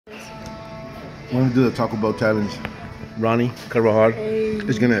I'm gonna do the Taco Bell challenge. Ronnie Carvajal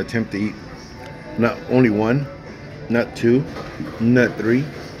is gonna attempt to eat not only one, not two, not three,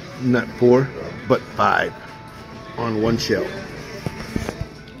 not four, but 5 on one shell.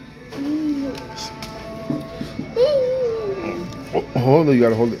 Oh, hold it, you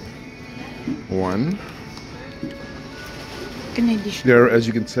gotta hold it. 1. There, as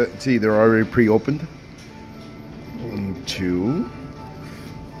you can see, they're already pre-opened. 2,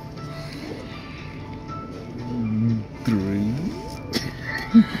 3,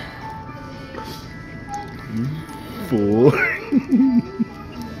 4.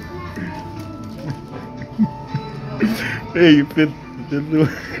 Hey, you fit. There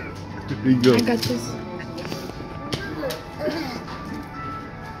you go. I got this.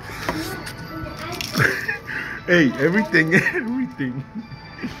 Hey, everything.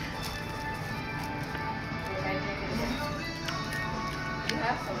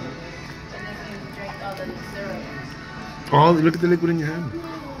 Oh, look at the liquid in your hand.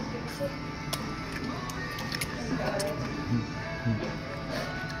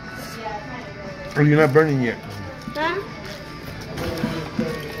 Oh, you're not burning yet. Huh?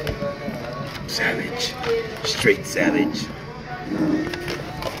 Savage. Straight savage.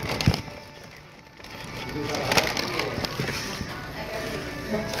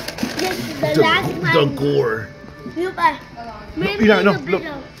 The gore. Look.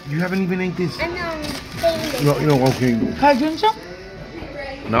 You haven't even ate this. I know. No, okay. Can I drink some?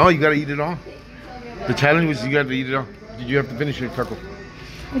 No, you gotta eat it all. The challenge was you gotta eat it all. You have to finish your taco.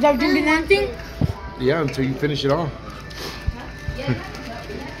 Without drinking anything? Yeah, until you finish it all.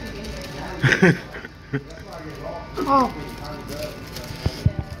 Oh.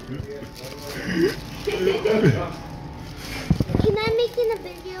 Can I make it a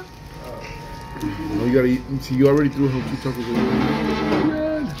video? No, you gotta eat. See, you already threw home 2 tacos away.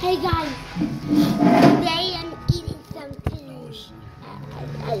 Hey guys, today I'm eating something.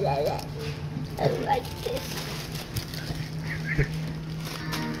 I like this.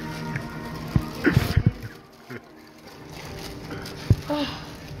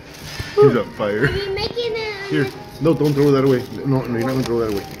 He's on fire. Are you making it? Here. No, don't throw that away. No, you're not gonna throw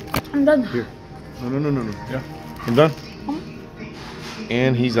that away. I'm done. Here. No. Yeah. I'm done.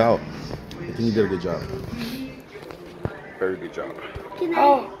 And he's out. I think he did a good job. Very good job.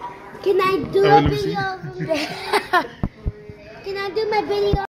 Can I do let a me see. video? Can I do my video?